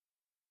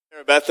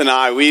Beth and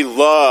I, we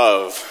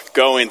love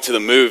going to the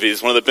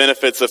movies. One of the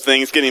benefits of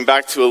things getting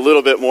back to a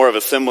little bit more of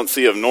a semblance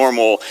of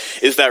normal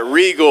is that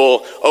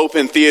Regal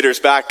opened theaters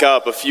back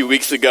up a few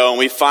weeks ago, and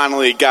we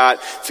finally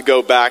got to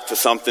go back to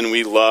something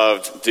we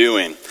loved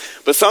doing.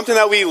 But something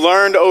that we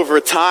learned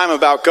over time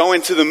about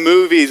going to the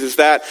movies is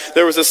that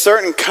there was a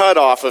certain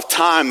cutoff of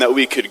time that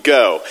we could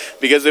go.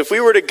 Because if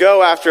we were to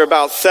go after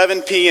about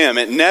 7 p.m.,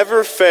 it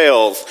never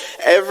fails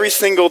every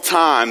single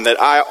time that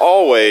I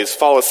always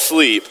fall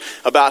asleep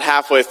about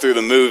halfway through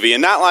the movie.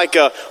 And not like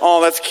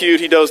oh, that's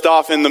cute, he dozed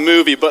off in the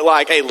movie, but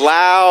like a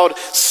loud,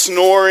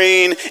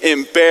 snoring,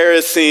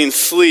 embarrassing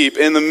sleep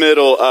in the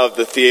middle of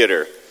the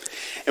theater.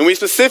 And we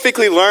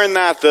specifically learned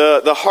that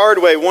the hard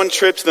way, one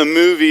trip to the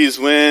movies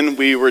when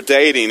we were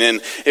dating.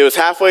 And it was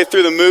halfway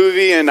through the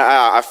movie, and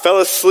I fell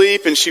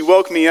asleep, and she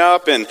woke me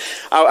up, and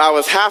I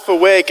was half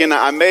awake, and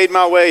I made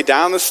my way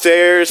down the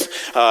stairs,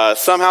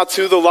 somehow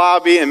to the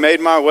lobby, and made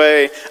my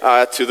way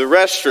to the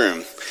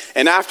restroom.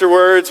 And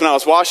afterwards, when I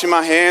was washing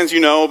my hands,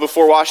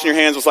 before washing your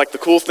hands was like the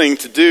cool thing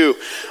to do,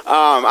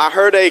 I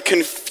heard a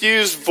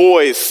confused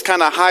voice,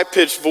 kind of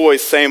high-pitched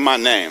voice saying my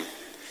name.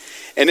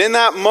 And in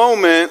that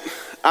moment,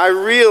 I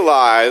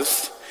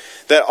realized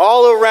that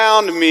all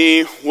around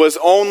me was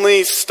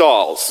only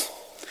stalls.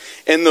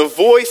 And the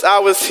voice I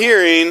was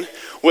hearing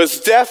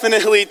was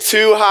definitely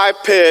too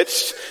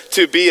high-pitched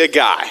to be a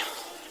guy.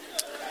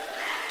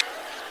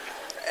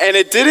 And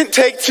it didn't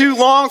take too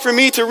long for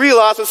me to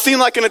realize, it seemed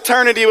like an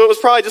eternity, but it was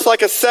probably just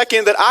like a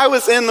second, that I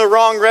was in the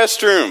wrong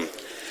restroom.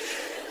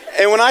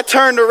 And when I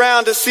turned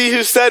around to see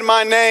who said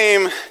my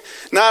name,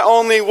 not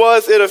only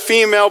was it a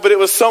female, but it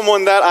was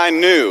someone that I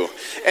knew.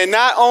 And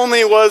not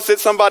only was it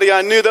somebody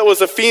I knew that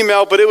was a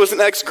female, but it was an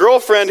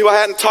ex-girlfriend who I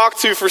hadn't talked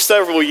to for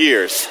several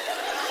years.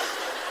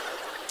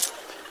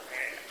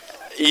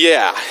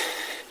 Yeah.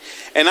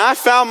 And I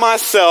found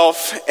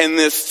myself in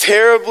this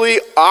terribly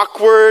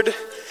awkward,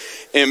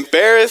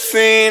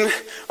 embarrassing,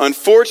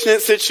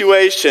 unfortunate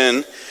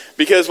situation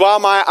because while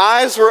my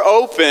eyes were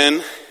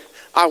open,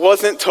 I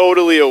wasn't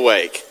totally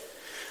awake.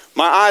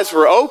 My eyes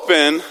were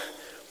open,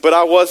 but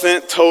I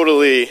wasn't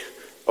totally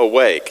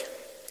awake.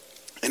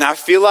 And I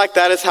feel like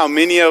that is how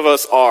many of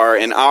us are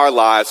in our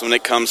lives when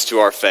it comes to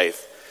our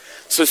faith.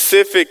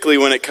 Specifically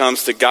when it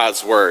comes to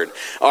God's word.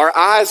 Our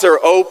eyes are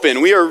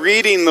open. We are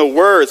reading the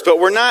words, but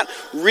we're not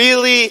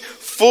really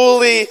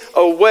fully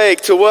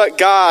awake to what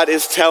God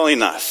is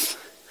telling us.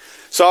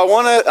 So I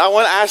want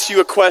to ask you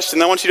a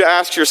question. I want you to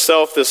ask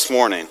yourself this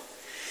morning.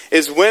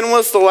 Is when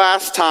was the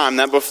last time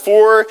that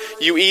before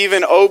you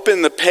even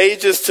open the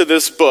pages to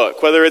this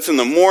book, whether it's in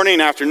the morning,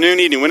 afternoon,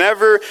 evening,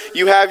 whenever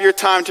you have your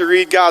time to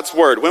read God's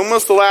word, when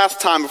was the last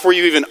time before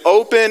you even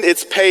opened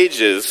its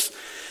pages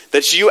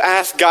that you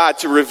asked God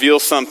to reveal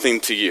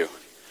something to you?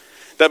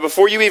 That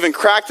before you even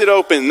cracked it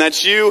open,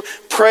 that you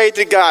prayed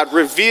to God,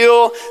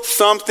 reveal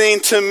something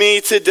to me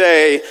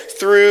today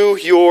through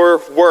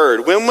your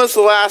word. When was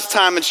the last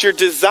time that your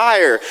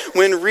desire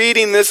when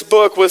reading this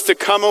book was to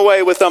come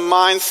away with a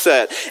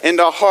mindset and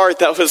a heart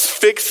that was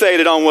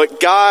fixated on what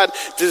God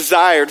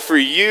desired for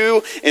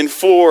you and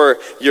for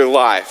your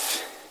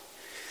life?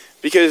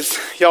 Because,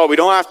 y'all, we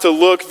don't have to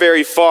look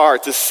very far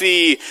to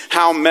see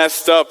how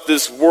messed up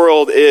this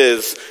world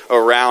is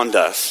around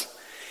us.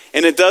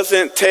 And it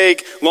doesn't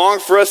take long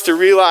for us to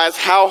realize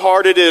how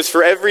hard it is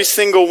for every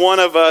single one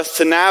of us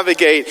to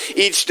navigate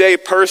each day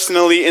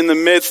personally in the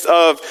midst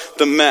of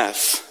the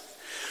mess.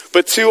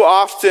 But too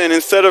often,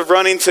 instead of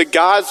running to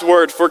God's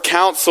word for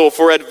counsel,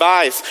 for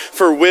advice,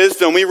 for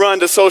wisdom, we run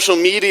to social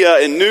media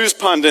and news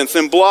pundits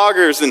and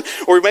bloggers,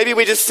 or maybe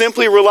we just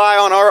simply rely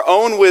on our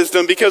own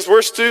wisdom because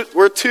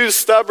we're too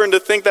stubborn to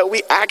think that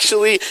we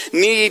actually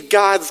need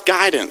God's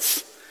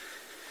guidance.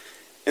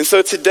 And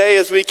so today,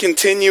 as we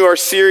continue our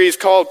series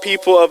called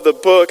People of the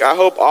Book, I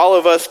hope all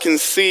of us can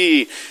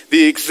see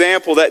the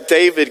example that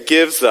David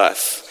gives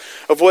us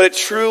of what it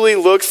truly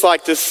looks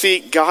like to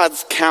seek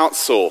God's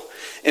counsel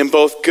in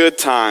both good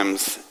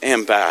times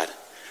and bad.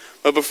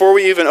 But before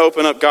we even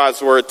open up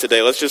God's word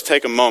today, let's just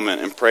take a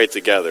moment and pray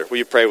together. Will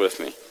you pray with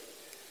me?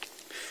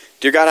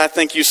 Dear God, I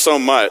thank you so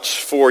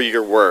much for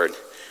your word.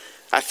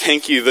 I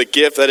thank you, the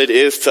gift that it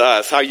is to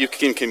us, how you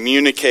can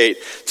communicate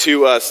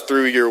to us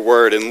through your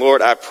word. And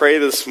Lord, I pray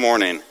this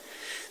morning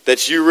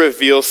that you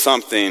reveal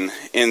something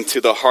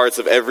into the hearts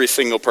of every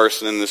single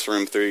person in this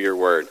room through your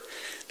word.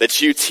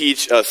 That you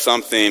teach us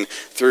something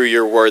through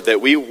your word, that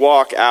we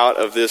walk out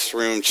of this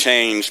room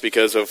changed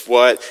because of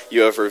what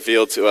you have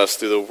revealed to us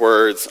through the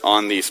words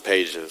on these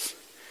pages.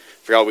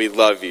 For God, we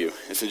love you.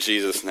 It's in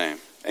Jesus' name.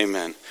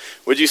 Amen.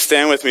 Would you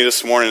stand with me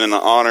this morning in the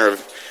honor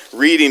of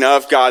reading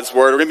of God's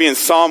word? We're going to be in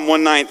Psalm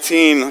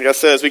 119, like I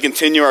said, as we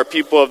continue our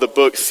People of the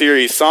Book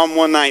series. Psalm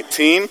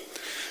 119,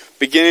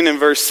 beginning in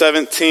verse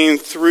 17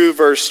 through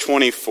verse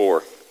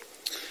 24.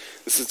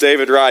 This is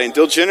David writing,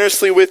 "Deal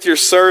generously with your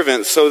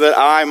servant so that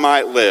I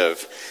might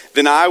live.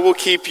 Then I will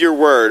keep your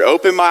word.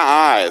 Open my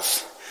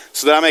eyes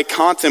so that I may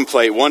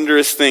contemplate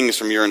wondrous things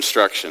from your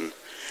instruction.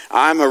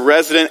 I am a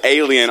resident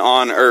alien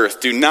on earth.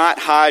 Do not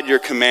hide your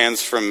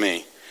commands from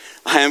me.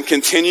 I am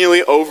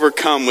continually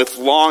overcome with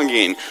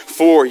longing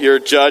for your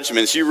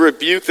judgments. You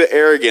rebuke the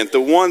arrogant,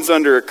 the ones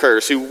under a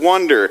curse, who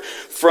wander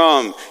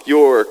from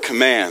your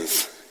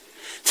commands.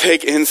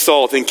 Take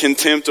insult and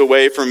contempt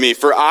away from me,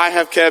 for I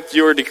have kept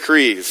your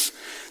decrees.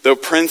 Though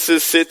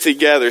princes sit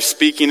together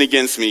speaking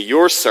against me,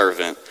 your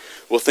servant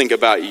will think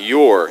about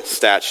your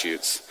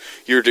statutes.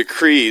 Your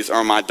decrees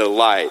are my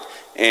delight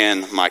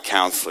and my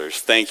counselors.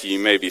 Thank you. You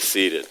may be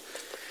seated.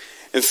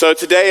 And so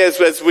today,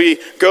 as we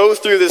go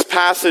through this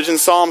passage in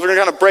Psalms, we're going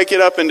to kind of break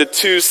it up into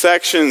two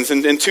sections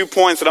and 2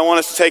 points that I want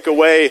us to take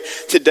away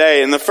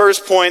today. And the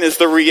first point is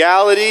the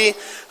reality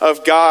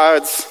of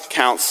God's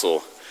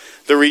counsel.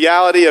 The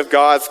reality of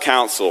God's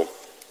counsel.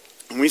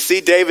 And we see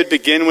David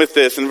begin with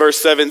this in verse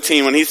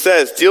 17 when he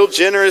says, "Deal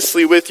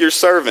generously with your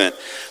servant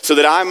so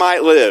that I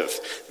might live.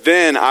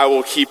 Then I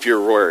will keep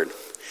your word."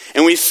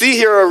 And we see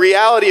here a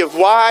reality of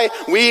why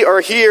we are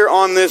here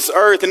on this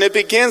earth. And it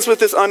begins with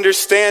this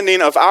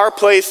understanding of our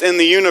place in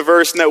the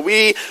universe and that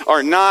we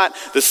are not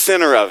the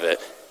center of it.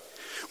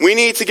 We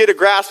need to get a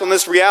grasp on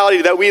this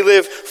reality that we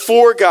live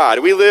for God.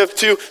 We live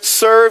to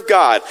serve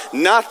God,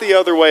 not the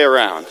other way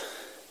around.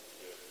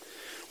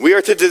 We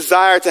are to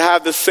desire to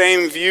have the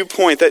same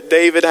viewpoint that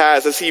David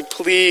has as he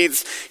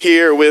pleads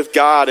here with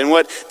God. And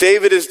what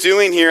David is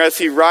doing here as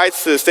he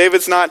writes this,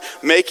 David's not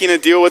making a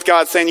deal with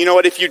God saying, you know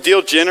what, if you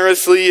deal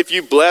generously, if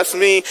you bless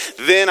me,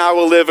 then I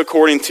will live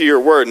according to your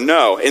word.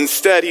 No,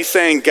 instead he's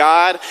saying,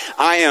 God,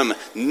 I am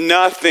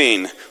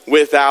nothing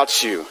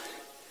without you.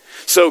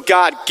 So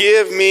God,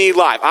 give me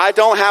life. I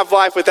don't have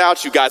life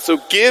without you, God. So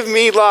give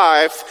me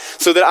life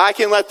so that I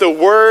can let the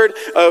word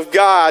of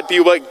God be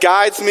what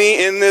guides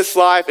me in this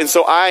life and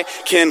so I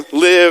can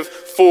live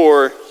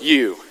for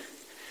you.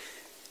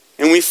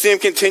 And we see him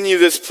continue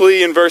this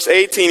plea in verse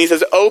 18. He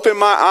says, "Open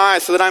my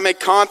eyes so that I may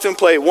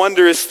contemplate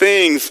wondrous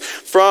things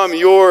from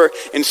your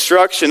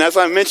instruction." As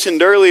I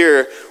mentioned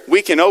earlier,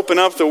 we can open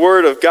up the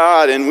word of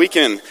God and we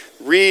can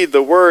read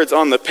the words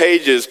on the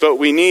pages, but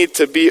we need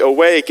to be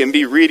awake and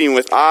be reading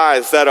with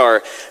eyes that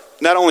are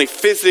not only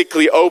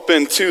physically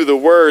open to the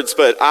words,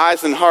 but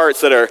eyes and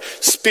hearts that are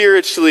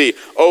spiritually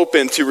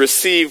open to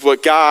receive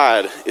what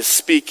God is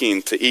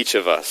speaking to each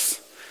of us.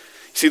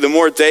 See, the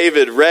more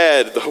David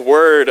read the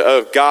word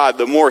of God,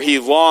 the more he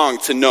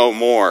longed to know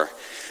more.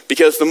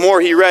 Because the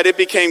more he read, it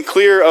became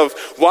clear of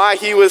why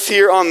he was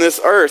here on this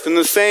earth. And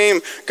the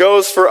same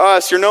goes for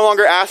us. You're no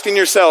longer asking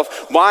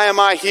yourself, why am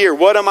I here?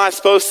 What am I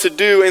supposed to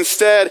do?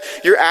 Instead,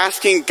 you're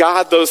asking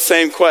God those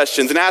same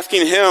questions and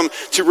asking him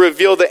to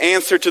reveal the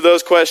answer to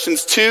those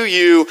questions to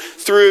you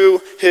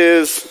through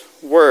his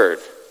word.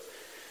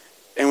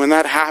 And when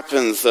that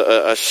happens,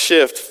 our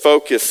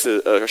focus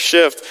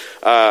shifts.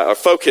 Our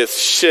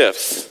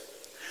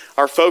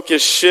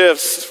focus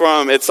shifts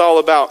from it's all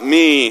about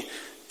me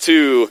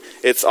to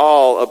it's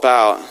all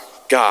about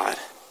God.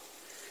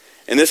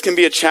 And this can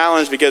be a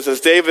challenge because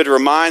as David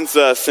reminds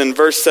us in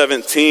verse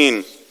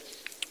 17,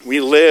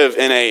 we live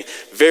in a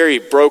very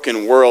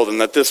broken world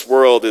and that this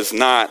world is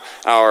not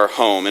our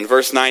home. In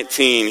verse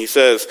 19, he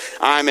says,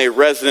 "I'm a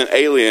resident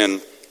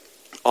alien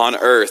on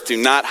earth. Do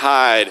not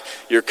hide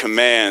your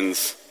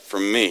commands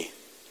from me."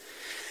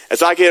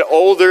 As I get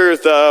older,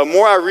 the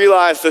more I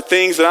realize the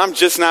things that I'm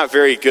just not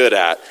very good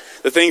at.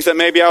 The things that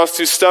maybe I was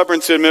too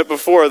stubborn to admit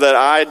before that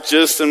I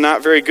just am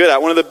not very good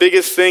at. One of the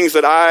biggest things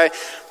that I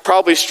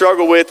probably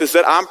struggle with is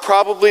that I'm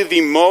probably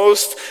the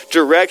most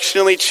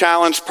directionally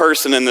challenged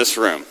person in this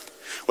room.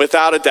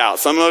 Without a doubt.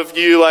 Some of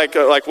you, like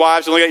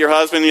wives, you look at your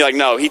husband and you're like,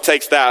 no, he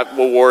takes that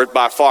award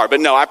by far. But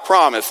no, I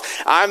promise,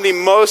 I'm the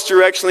most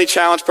directionally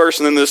challenged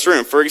person in this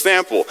room. For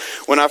example,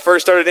 when I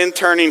first started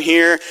interning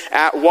here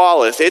at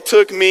Wallace, it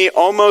took me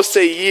almost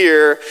a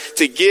year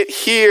to get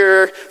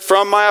here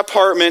from my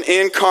apartment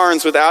in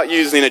Carnes without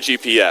using a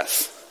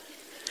GPS.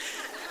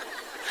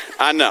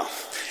 I know.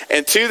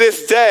 And to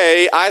this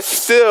day, I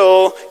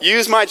still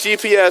use my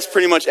GPS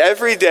pretty much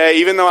every day,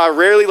 even though I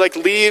rarely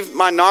leave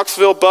my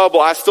Knoxville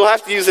bubble. I still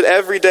have to use it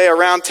every day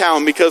around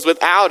town because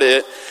without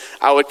it,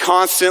 I would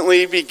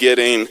constantly be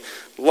getting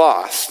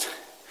lost.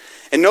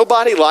 And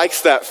nobody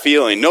likes that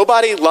feeling.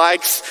 Nobody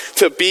likes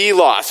to be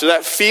lost, or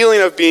that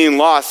feeling of being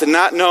lost and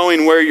not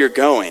knowing where you're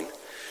going.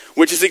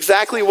 Which is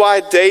exactly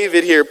why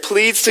David here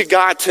pleads to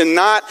God to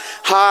not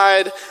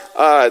hide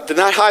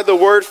the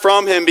word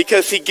from him,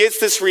 because he gets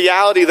this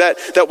reality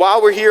that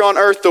while we're here on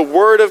earth, the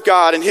word of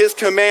God and his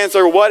commands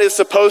are what is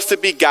supposed to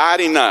be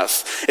guiding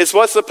us. It's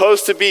what's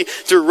supposed to be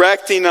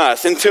directing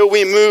us until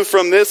we move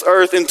from this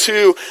earth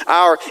into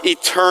our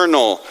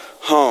eternal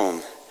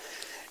home.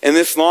 And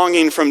this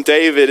longing from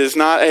David is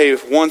not a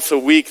once a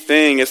week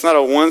thing. It's not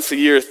a once a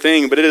year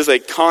thing, but it is a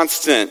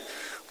constant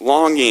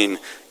longing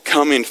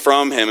coming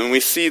from him. And we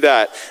see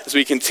that as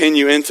we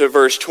continue into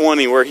verse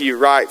 20 where he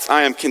writes,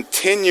 "I am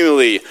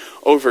continually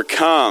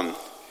overcome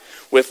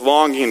with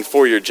longing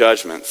for your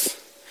judgments."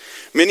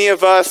 Many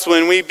of us,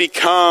 when we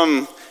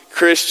become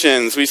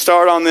Christians, we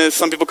start on this,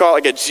 some people call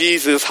it like a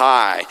Jesus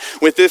high,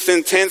 with this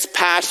intense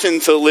passion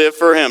to live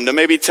for him, to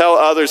maybe tell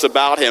others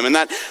about him. And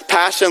that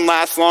passion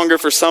lasts longer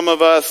for some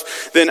of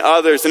us than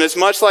others. And it's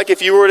much like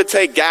if you were to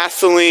take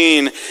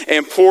gasoline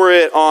and pour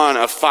it on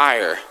a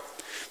fire.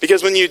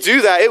 Because when you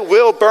do that, it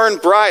will burn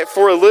bright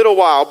for a little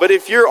while. But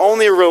if you're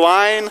only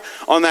relying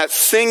on that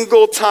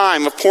single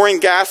time of pouring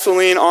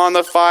gasoline on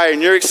the fire and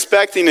you're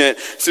expecting it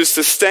to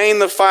sustain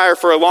the fire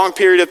for a long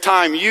period of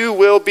time, you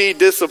will be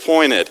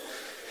disappointed.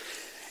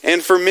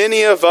 And for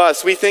many of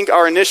us, we think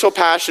our initial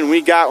passion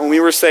we got when we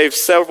were saved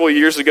several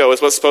years ago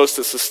is what's supposed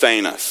to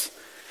sustain us.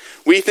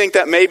 We think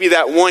that maybe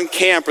that one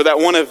camp or that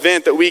one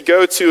event that we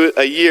go to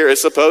a year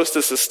is supposed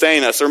to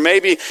sustain us. Or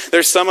maybe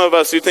there's some of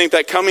us who think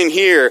that coming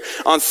here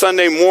on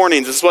Sunday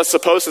mornings is what's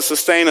supposed to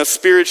sustain us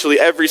spiritually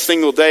every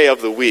single day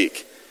of the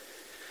week.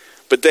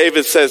 But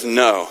David says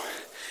no.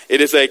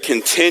 It is a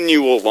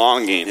continual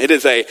longing. It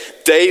is a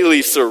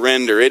daily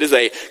surrender. It is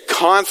a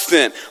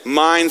constant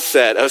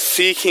mindset of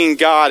seeking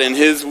God and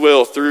his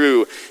will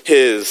through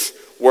his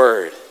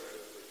word.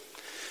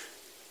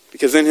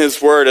 Because in his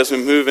word, as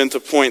we move into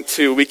point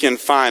 2, we can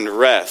find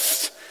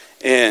rest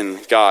in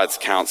God's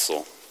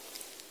counsel.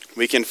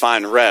 We can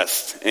find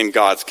rest in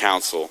God's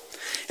counsel.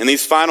 And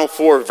these final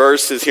 4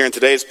 verses here in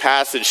today's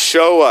passage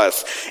show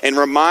us and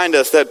remind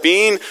us that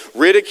being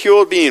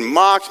ridiculed, being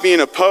mocked, being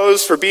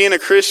opposed for being a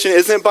Christian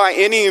isn't by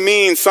any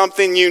means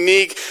something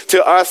unique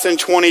to us in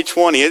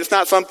 2020. It's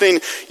not something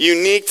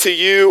unique to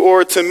you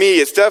or to me.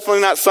 It's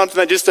definitely not something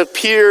that just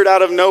appeared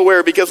out of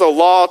nowhere because a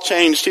law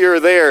changed here or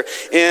there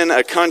in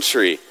a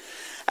country.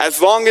 As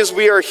long as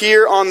we are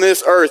here on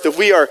this earth, if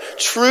we are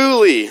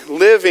truly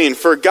living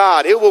for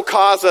God, it will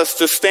cause us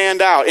to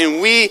stand out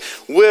and we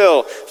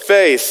will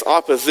face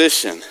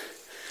opposition.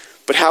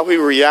 But how we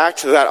react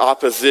to that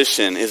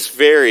opposition is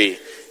very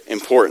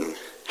important.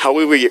 How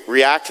we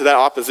react to that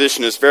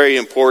opposition is very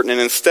important.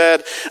 And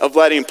instead of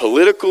letting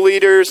political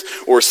leaders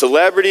or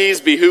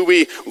celebrities be who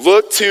we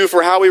look to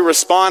for how we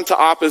respond to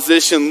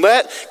opposition,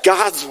 let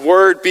God's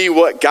word be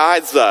what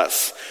guides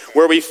us,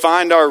 where we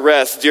find our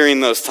rest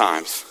during those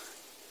times.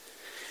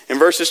 In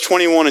verses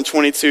 21 and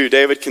 22,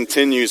 David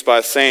continues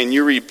by saying,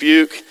 "You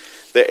rebuke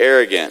the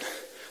arrogant,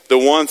 the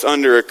ones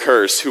under a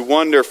curse, who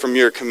wander from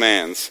your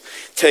commands.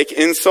 Take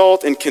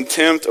insult and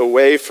contempt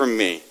away from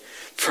me,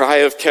 for I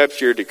have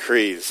kept your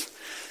decrees."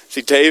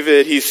 See,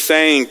 David, he's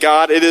saying,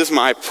 God, it is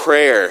my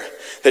prayer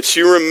that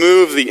you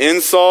remove the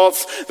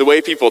insults, the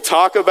way people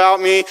talk about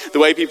me, the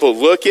way people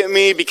look at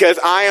me, because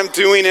I am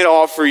doing it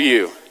all for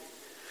you.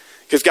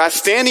 Because guys,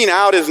 standing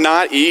out is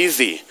not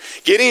easy.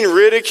 Getting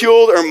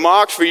ridiculed or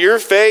mocked for your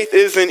faith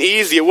isn't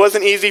easy. It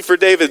wasn't easy for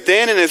David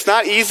then, and it's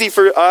not easy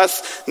for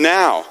us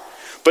now.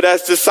 But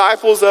as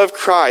disciples of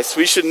Christ,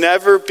 we should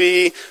never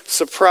be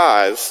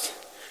surprised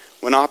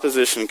when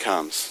opposition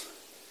comes.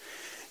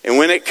 And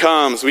when it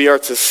comes, we are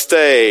to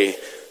stay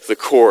the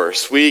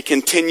course. We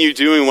continue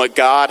doing what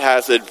God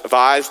has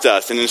advised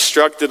us and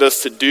instructed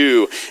us to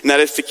do, and that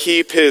is to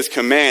keep his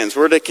commands.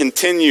 We're to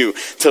continue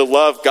to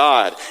love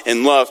God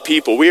and love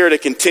people. We are to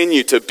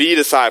continue to be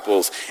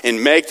disciples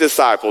and make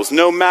disciples,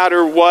 no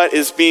matter what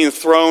is being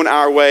thrown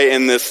our way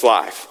in this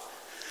life.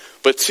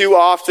 But too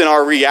often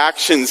our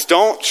reactions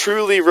don't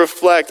truly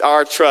reflect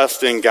our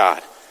trust in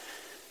God.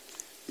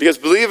 Because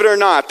believe it or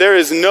not, there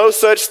is no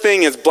such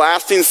thing as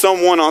blasting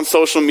someone on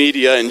social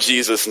media in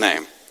Jesus'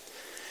 name.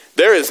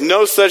 There is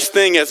no such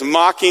thing as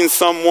mocking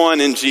someone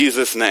in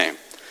Jesus' name.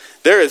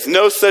 There is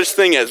no such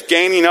thing as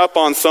gaining up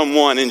on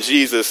someone in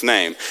Jesus'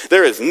 name.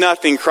 There is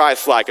nothing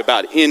Christ-like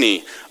about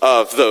any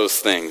of those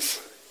things.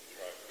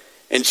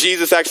 And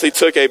Jesus actually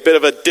took a bit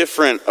of a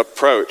different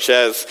approach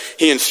as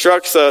he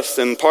instructs us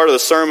in part of the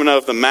Sermon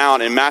of the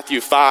Mount in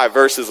Matthew 5,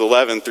 verses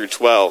 11 through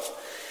 12.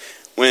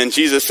 When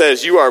Jesus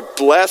says, "You are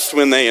blessed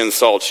when they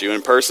insult you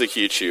and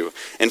persecute you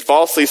and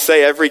falsely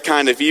say every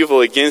kind of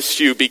evil against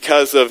you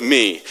because of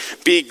me.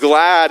 Be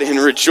glad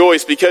and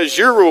rejoice, because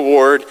your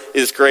reward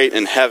is great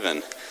in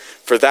heaven.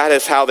 For that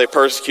is how they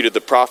persecuted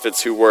the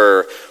prophets who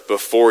were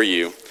before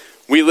you."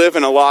 We live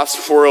in a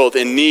lost world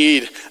in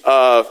need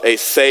of a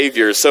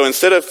Savior. So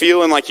instead of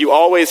feeling like you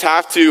always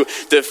have to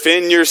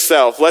defend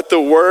yourself, let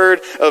the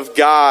word of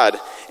God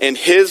and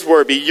his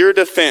word be your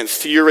defense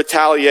to your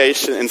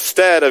retaliation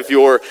instead of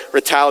your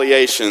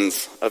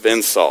retaliations of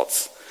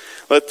insults.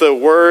 Let the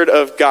word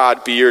of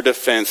God be your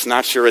defense,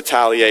 not your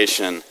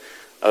retaliation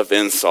of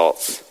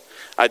insults.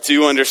 I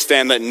do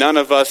understand that none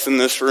of us in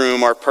this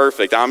room are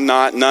perfect. I'm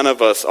not, none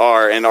of us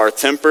are. And our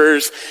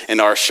tempers and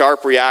our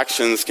sharp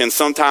reactions can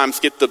sometimes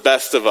get the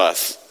best of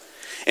us.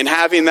 And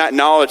having that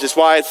knowledge is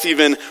why it's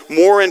even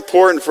more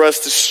important for us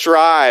to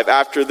strive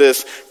after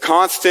this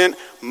constant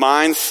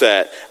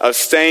mindset of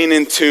staying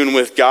in tune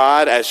with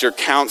God as your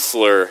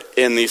counselor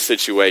in these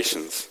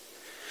situations.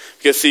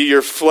 Because see,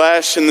 your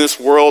flesh in this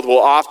world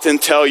will often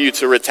tell you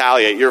to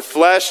retaliate. Your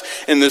flesh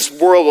in this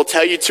world will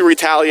tell you to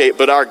retaliate,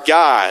 but our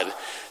God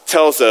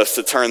tells us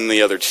to turn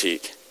the other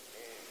cheek.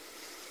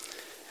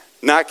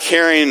 Not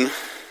caring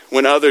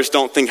when others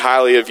don't think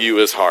highly of you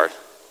is hard.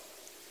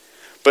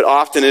 but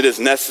often it is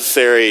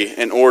necessary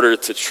in order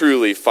to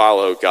truly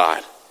follow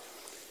God.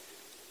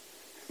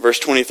 Verse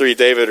 23,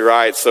 David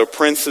writes, "So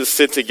princes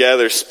sit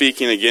together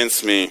speaking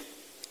against me.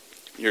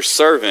 Your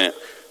servant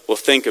will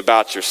think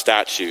about your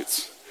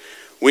statutes."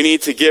 We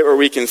need to get where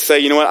we can say,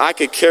 you know what, I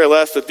could care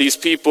less that these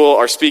people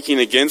are speaking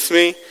against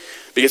me,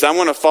 because I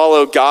want to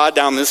follow God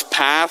down this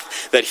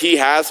path that he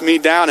has me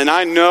down. And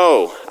I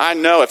know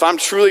if I'm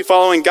truly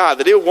following God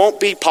that it won't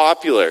be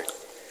popular.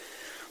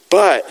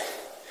 But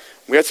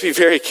we have to be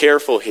very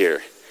careful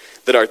here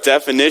that our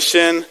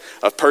definition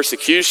of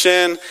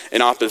persecution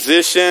and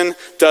opposition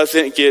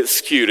doesn't get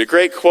skewed. A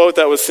great quote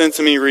that was sent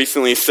to me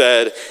recently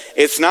said,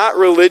 "It's not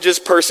religious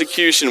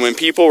persecution when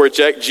people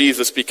reject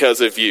Jesus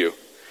because of you.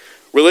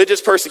 Religious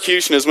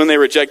persecution is when they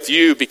reject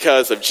you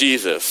because of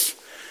Jesus."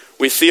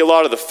 We see a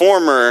lot of the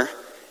former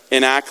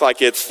and act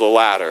like it's the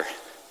latter.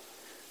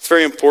 It's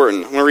very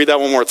important. I'm going to read that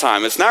one more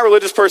time. It's not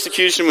religious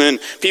persecution when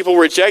people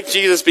reject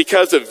Jesus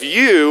because of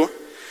you.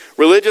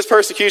 Religious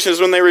persecution is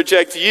when they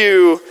reject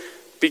you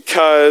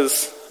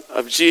because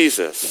of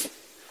Jesus.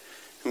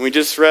 And we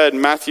just read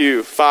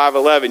Matthew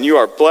 5:11, "You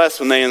are blessed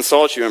when they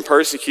insult you and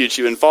persecute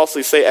you and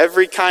falsely say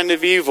every kind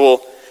of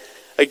evil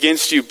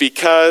against you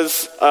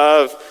because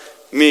of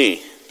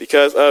me,"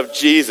 because of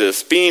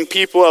Jesus. Being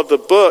people of the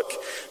book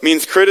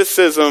means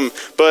criticism,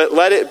 but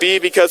let it be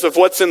because of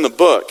what's in the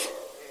book.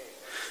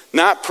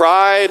 Not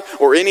pride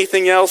or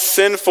anything else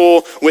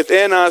sinful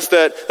within us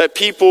that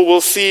people will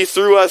see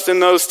through us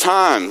in those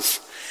times.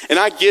 And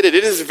I get it.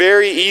 It is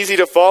very easy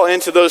to fall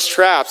into those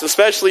traps,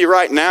 especially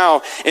right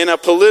now in a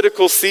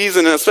political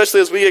season, and especially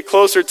as we get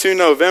closer to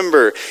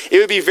November. It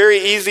would be very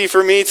easy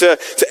for me to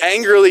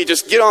angrily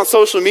just get on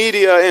social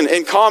media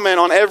and comment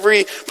on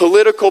every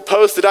political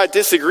post that I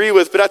disagree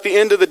with. But at the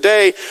end of the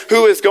day,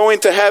 who is going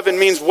to heaven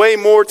means way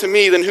more to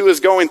me than who is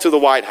going to the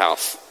White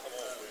House.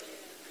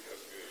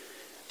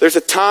 There's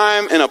a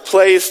time and a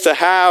place to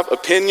have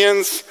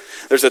opinions.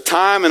 There's a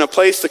time and a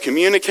place to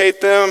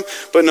communicate them,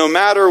 but no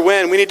matter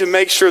when, we need to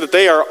make sure that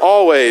they are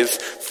always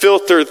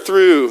filtered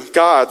through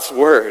God's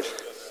word.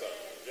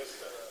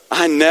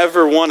 I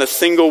never want a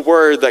single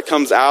word that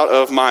comes out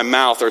of my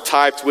mouth or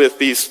typed with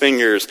these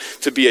fingers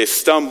to be a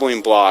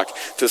stumbling block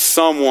to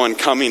someone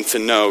coming to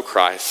know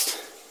Christ.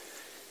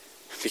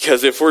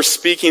 Because if we're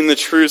speaking the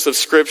truths of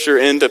Scripture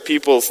into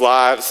people's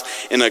lives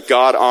in a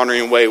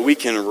God-honoring way, we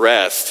can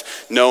rest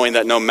knowing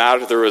that no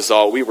matter the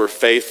result, we were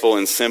faithful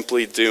in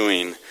simply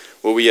doing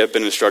what we have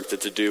been instructed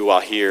to do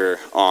while here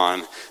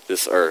on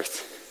this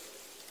earth.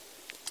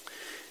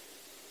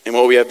 And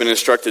what we have been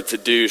instructed to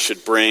do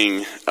should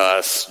bring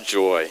us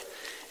joy.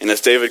 And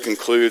as David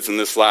concludes in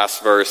this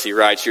last verse, he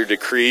writes, "Your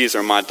decrees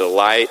are my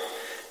delight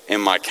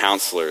and my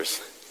counselors."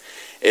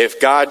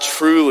 If God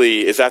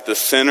truly is at the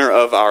center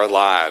of our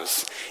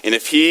lives, and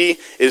if he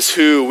is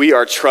who we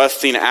are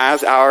trusting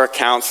as our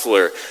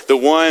counselor, the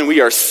one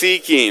we are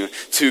seeking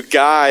to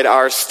guide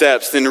our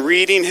steps, then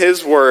reading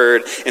his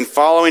word and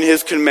following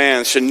his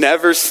commands should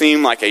never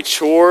seem like a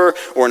chore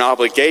or an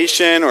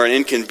obligation or an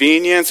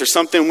inconvenience or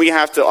something we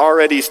have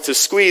to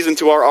squeeze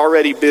into our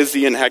already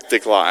busy and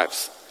hectic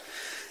lives.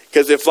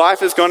 Because if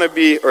life is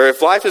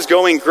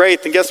going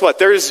great, then guess what?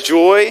 There is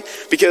joy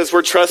because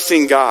we're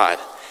trusting God.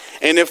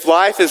 And if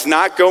life is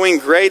not going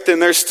great, then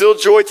there's still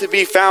joy to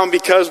be found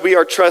because we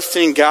are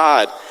trusting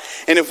God.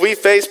 And if we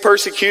face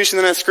persecution,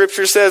 then as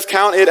Scripture says,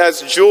 count it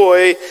as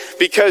joy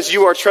because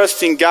you are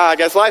trusting God.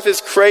 Guys, life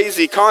is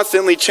crazy,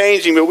 constantly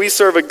changing, but we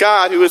serve a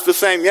God who is the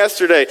same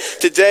yesterday,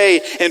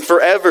 today, and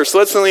forever. So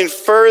let's lean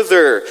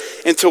further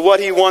into what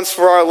he wants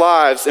for our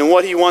lives and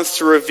what he wants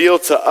to reveal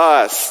to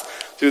us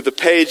through the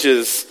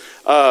pages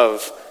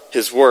of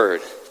his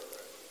word.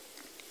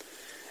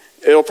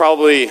 It'll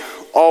probably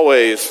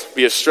always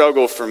be a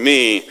struggle for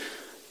me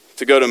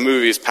to go to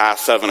movies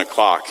past 7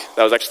 o'clock.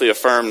 That was actually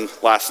affirmed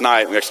last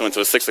night. We actually went to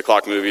a 6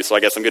 o'clock movie, so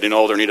I guess I'm getting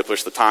older and need to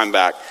push the time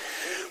back.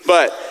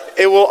 But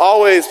it will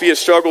always be a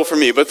struggle for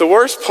me. But the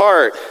worst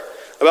part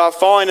about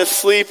falling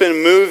asleep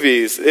in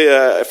movies,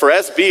 for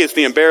SB, it's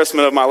the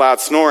embarrassment of my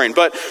loud snoring.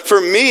 But for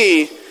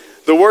me,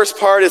 the worst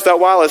part is that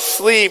while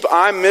asleep,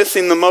 I'm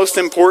missing the most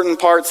important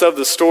parts of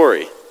the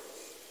story.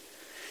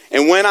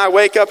 And when I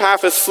wake up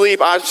half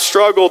asleep, I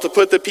struggle to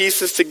put the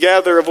pieces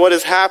together of what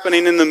is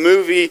happening in the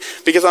movie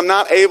because I'm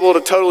not able to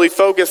totally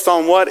focus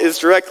on what is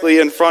directly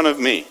in front of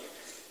me.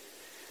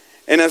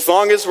 And as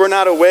long as we're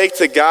not awake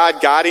to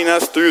God guiding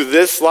us through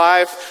this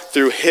life,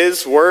 through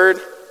his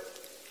word,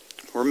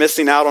 we're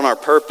missing out on our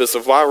purpose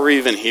of why we're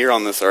even here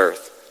on this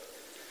earth.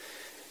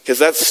 Because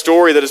that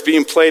story that is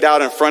being played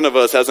out in front of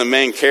us has a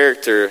main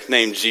character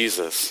named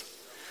Jesus,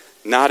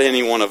 not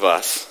any one of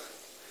us.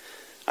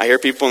 I hear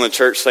people in the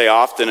church say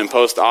often and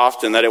post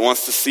often that it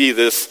wants to see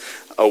this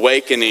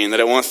awakening, that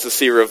it wants to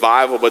see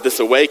revival, but this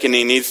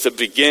awakening needs to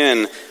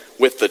begin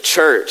with the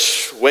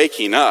church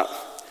waking up.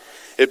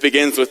 It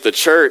begins with the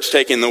church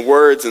taking the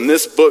words in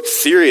this book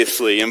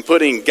seriously and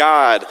putting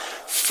God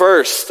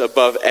first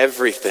above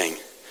everything.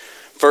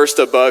 First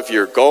above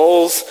your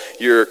goals,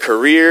 your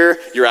career,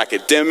 your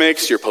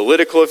academics, your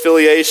political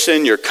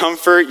affiliation, your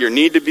comfort, your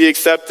need to be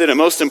accepted, and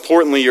most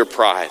importantly, your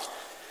pride.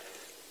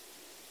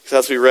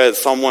 Because as we read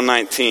Psalm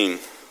 119,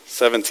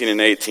 17 and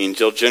 18,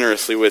 deal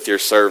generously with your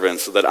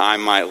servants so that I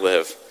might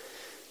live.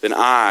 Then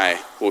I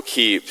will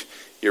keep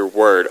your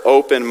word.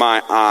 Open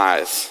my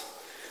eyes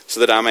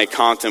so that I may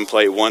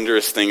contemplate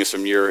wondrous things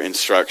from your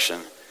instruction.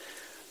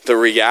 The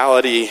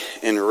reality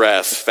and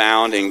rest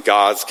found in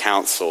God's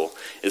counsel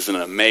is an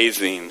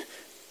amazing,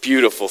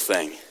 beautiful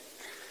thing.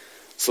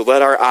 So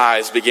let our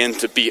eyes begin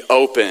to be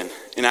open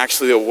and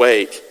actually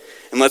awake.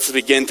 And let's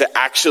begin to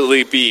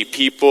actually be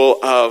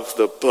people of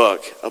the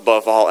book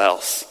above all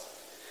else.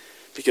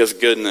 Because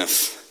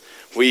goodness,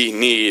 we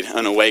need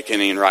an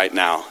awakening right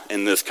now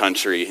in this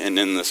country and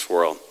in this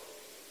world.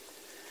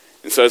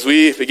 And so as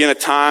we begin a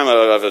time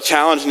of a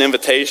challenge and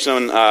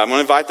invitation, I'm going to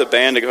invite the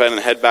band to go ahead and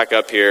head back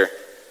up here.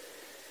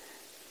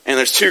 And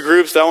there's two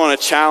groups that I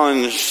want to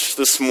challenge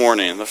this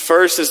morning. The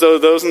first is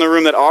those in the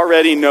room that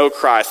already know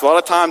Christ. A lot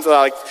of times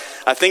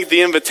I think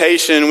the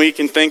invitation, we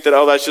can think that,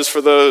 that's just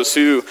for those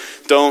who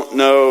don't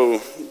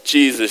know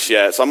Jesus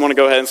yet. So I'm going to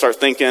go ahead and start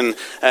thinking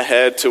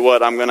ahead to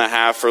what I'm going to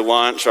have for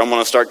lunch, or I'm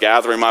going to start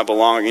gathering my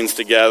belongings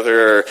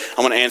together, or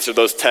I'm going to answer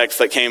those texts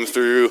that came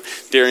through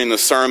during the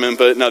sermon.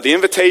 But no, the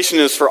invitation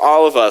is for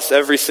all of us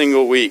every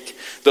single week.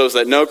 Those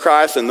that know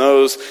Christ and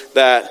those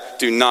that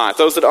do not.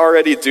 Those that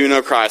already do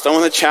know Christ. I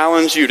want to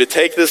challenge you to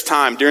take this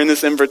time during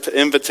this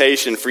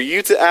invitation for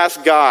you to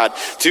ask God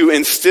to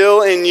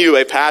instill in you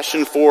a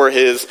passion for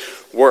His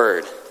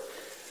Word.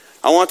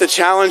 I want to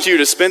challenge you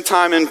to spend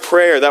time in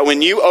prayer, that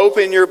when you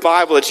open your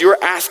Bible, that you're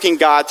asking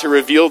God to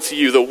reveal to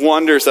you the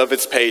wonders of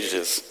its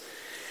pages.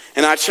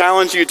 And I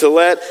challenge you to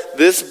let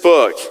this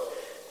book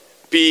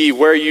be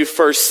where you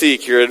first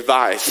seek your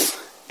advice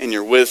and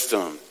your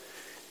wisdom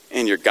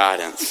and your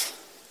guidance.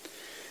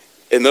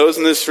 And those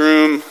in this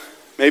room,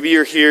 maybe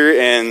you're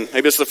here and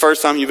maybe it's the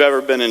first time you've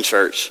ever been in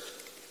church.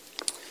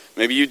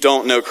 Maybe you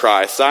don't know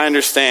Christ. I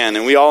understand,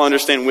 and we all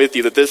understand with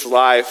you, that this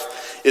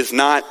life is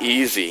not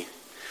easy.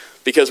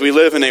 Because we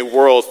live in a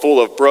world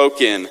full of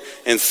broken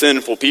and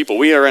sinful people.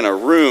 We are in a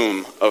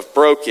room of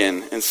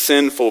broken and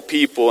sinful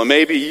people. And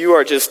maybe you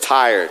are just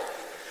tired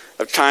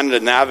of trying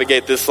to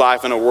navigate this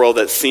life in a world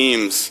that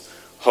seems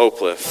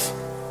hopeless.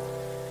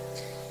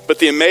 But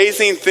the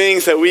amazing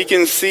things that we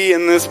can see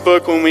in this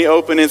book when we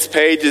open its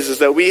pages is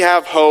that we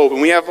have hope.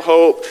 And we have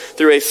hope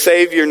through a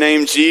Savior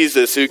named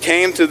Jesus, who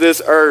came to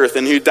this earth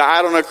and who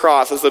died on a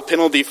cross as the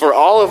penalty for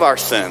all of our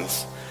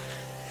sins.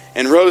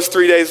 And rose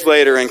 3 days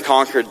later and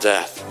conquered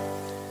death.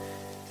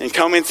 And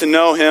coming to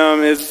know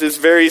Him is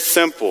very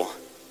simple.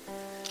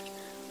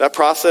 That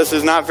process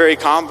is not very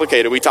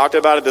complicated. We talked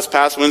about it this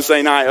past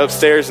Wednesday night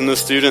upstairs in the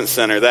Student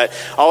Center, that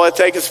all it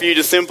takes is for you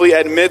to simply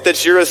admit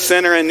that you're a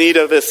sinner in need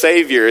of a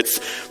Savior. It's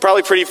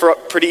probably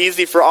pretty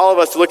easy for all of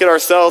us to look at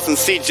ourselves and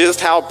see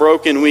just how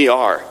broken we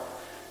are.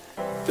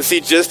 To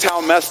see just how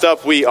messed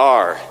up we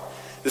are.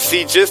 To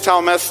see just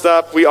how messed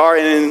up we are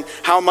and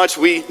how much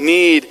we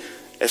need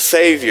a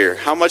Savior.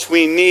 How much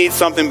we need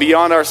something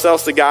beyond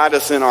ourselves to guide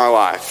us in our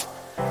life.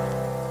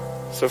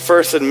 So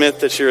first, admit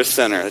that you're a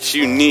sinner, that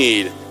you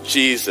need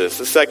Jesus.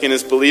 The second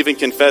is believe and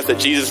confess that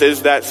Jesus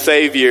is that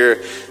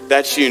Savior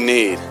that you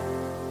need.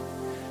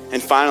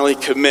 And finally,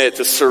 commit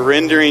to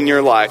surrendering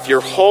your life, your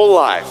whole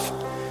life,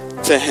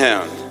 to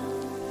Him.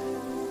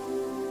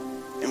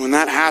 And when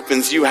that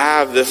happens, you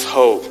have this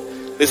hope,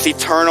 this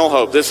eternal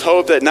hope, this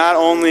hope that not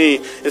only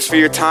is for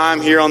your time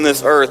here on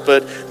this earth,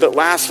 but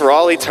lasts for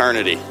all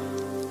eternity.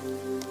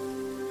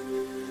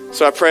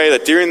 So I pray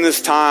that during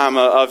this time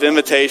of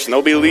invitation,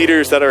 there'll be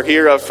leaders that are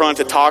here up front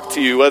to talk to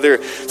you,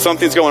 whether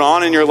something's going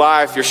on in your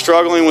life, you're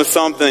struggling with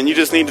something, you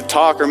just need to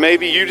talk, or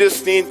maybe you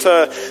just need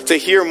to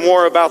hear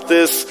more about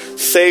this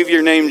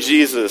Savior named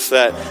Jesus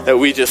that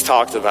we just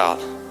talked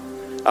about.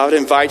 I would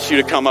invite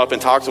you to come up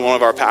and talk to one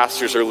of our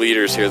pastors or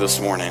leaders here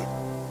this morning.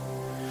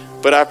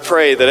 But I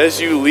pray that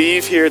as you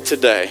leave here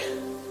today,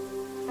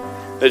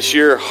 that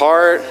your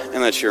heart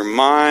and that your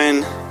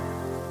mind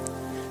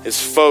is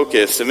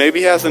focused and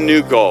maybe has a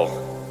new goal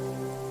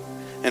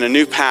and a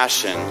new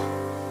passion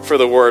for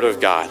the Word of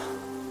God.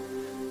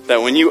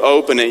 That when you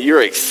open it,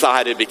 you're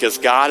excited because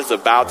God is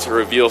about to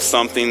reveal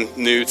something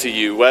new to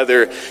you,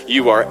 whether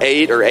you are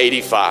 8 or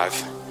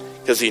 85,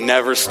 because He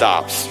never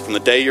stops from the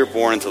day you're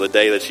born until the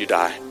day that you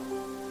die,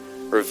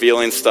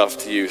 revealing stuff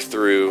to you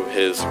through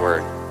His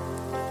Word.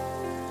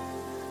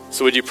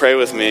 So would you pray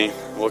with me?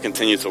 We'll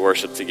continue to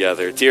worship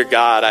together. Dear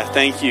God, I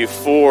thank you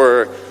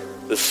for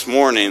this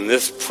morning,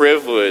 this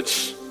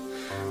privilege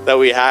that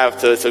we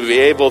have to be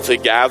able to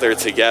gather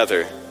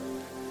together,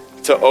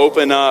 to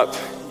open up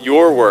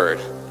your Word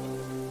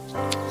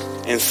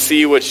and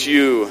see what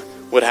you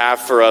would have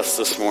for us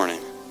this morning.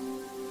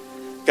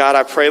 God,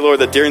 I pray, Lord,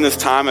 that during this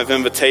time of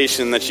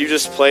invitation that you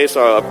just place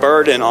a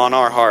burden on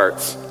our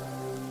hearts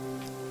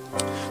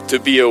to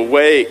be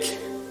awake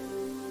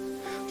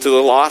to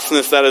the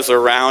lostness that is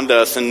around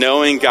us, and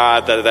knowing,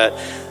 God,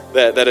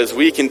 that as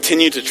we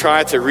continue to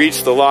try to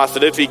reach the lost,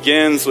 that it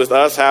begins with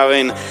us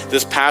having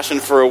this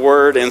passion for your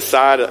Word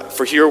inside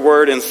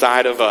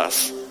of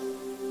us.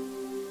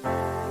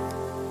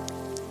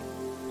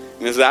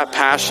 And as that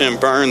passion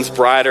burns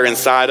brighter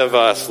inside of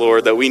us,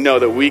 Lord, that we know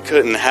that we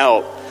couldn't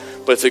help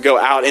but to go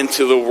out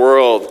into the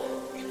world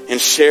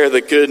and share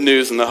the good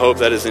news and the hope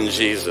that is in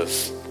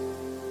Jesus.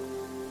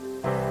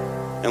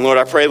 And Lord,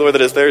 I pray, Lord,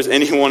 that if there's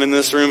anyone in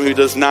this room who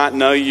does not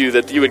know you,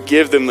 that you would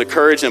give them the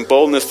courage and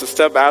boldness to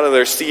step out of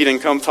their seat and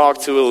come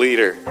talk to a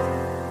leader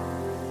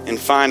and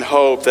find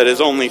hope that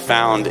is only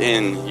found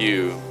in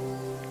you,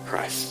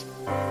 Christ.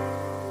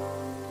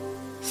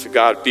 So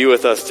God, be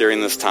with us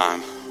during this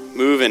time.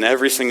 Move in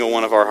every single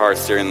one of our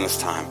hearts during this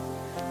time.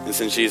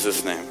 It's in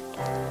Jesus' name.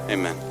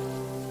 Amen.